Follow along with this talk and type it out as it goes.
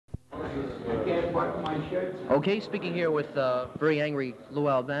Okay, speaking here with very angry Lou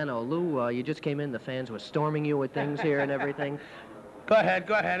Albano. Lou, you just came in. The fans were storming you with things here and everything. Go ahead,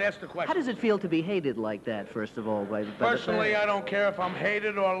 ask the question. How does it feel to be hated like that, first of all, by Personally, the fans? I don't care if I'm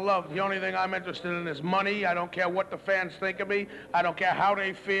hated or loved. The only thing I'm interested in is money. I don't care what the fans think of me. I don't care how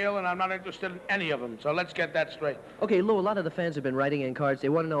they feel, and I'm not interested in any of them. So let's get that straight. Okay, Lou, a lot of the fans have been writing in cards. They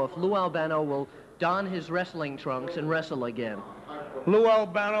want to know if Lou Albano will don his wrestling trunks and wrestle again. Lou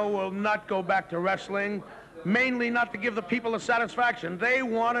Albano will not go back to wrestling, mainly not to give the people a satisfaction. They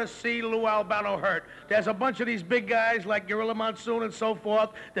want to see Lou Albano hurt. There's a bunch of these big guys like Gorilla Monsoon and so forth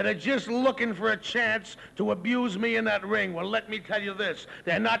that are just looking for a chance to abuse me in that ring. Well, let me tell you this.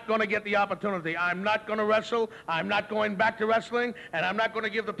 They're not going to get the opportunity. I'm not going to wrestle. I'm not going back to wrestling. And I'm not going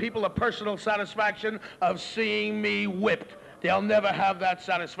to give the people a personal satisfaction of seeing me whipped. They'll never have that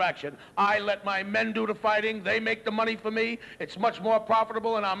satisfaction. I let my men do the fighting. They make the money for me. It's much more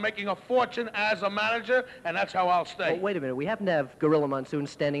profitable, and I'm making a fortune as a manager, and that's how I'll stay. Well, wait a minute. We happen to have Gorilla Monsoon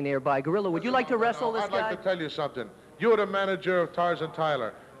standing nearby. Gorilla, would you like to wrestle this guy? I'd like to tell you something. You're the manager of Tarzan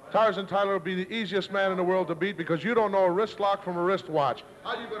Tyler. Tarzan Tyler will be the easiest man in the world to beat because you don't know a wrist lock from a wrist watch.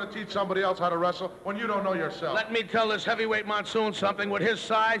 How are you going to teach somebody else how to wrestle when you don't know yourself? Let me tell this heavyweight Monsoon something. With his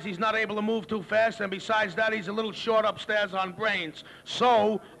size, he's not able to move too fast, and besides that, he's a little short upstairs on brains.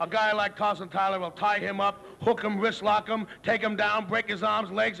 So, a guy like Tarzan Tyler will tie him up, hook him, wrist lock him, take him down, break his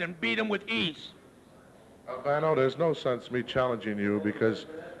arms, legs, and beat him with ease. Albano, there's no sense me challenging you because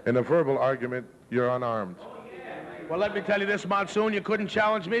in a verbal argument, you're unarmed. Well, let me tell you this, Monsoon, you couldn't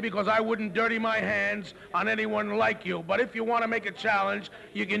challenge me because I wouldn't dirty my hands on anyone like you. But if you want to make a challenge,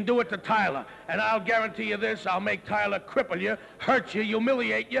 you can do it to Tyler. And I'll guarantee you this, I'll make Tyler cripple you, hurt you,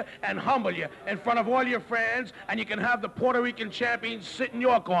 humiliate you, and humble you in front of all your friends, and you can have the Puerto Rican champion sit in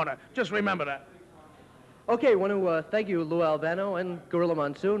your corner. Just remember that. Okay, I want to thank you, Lou Albano and Gorilla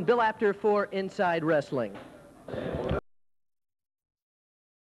Monsoon. Bill Apter for Inside Wrestling.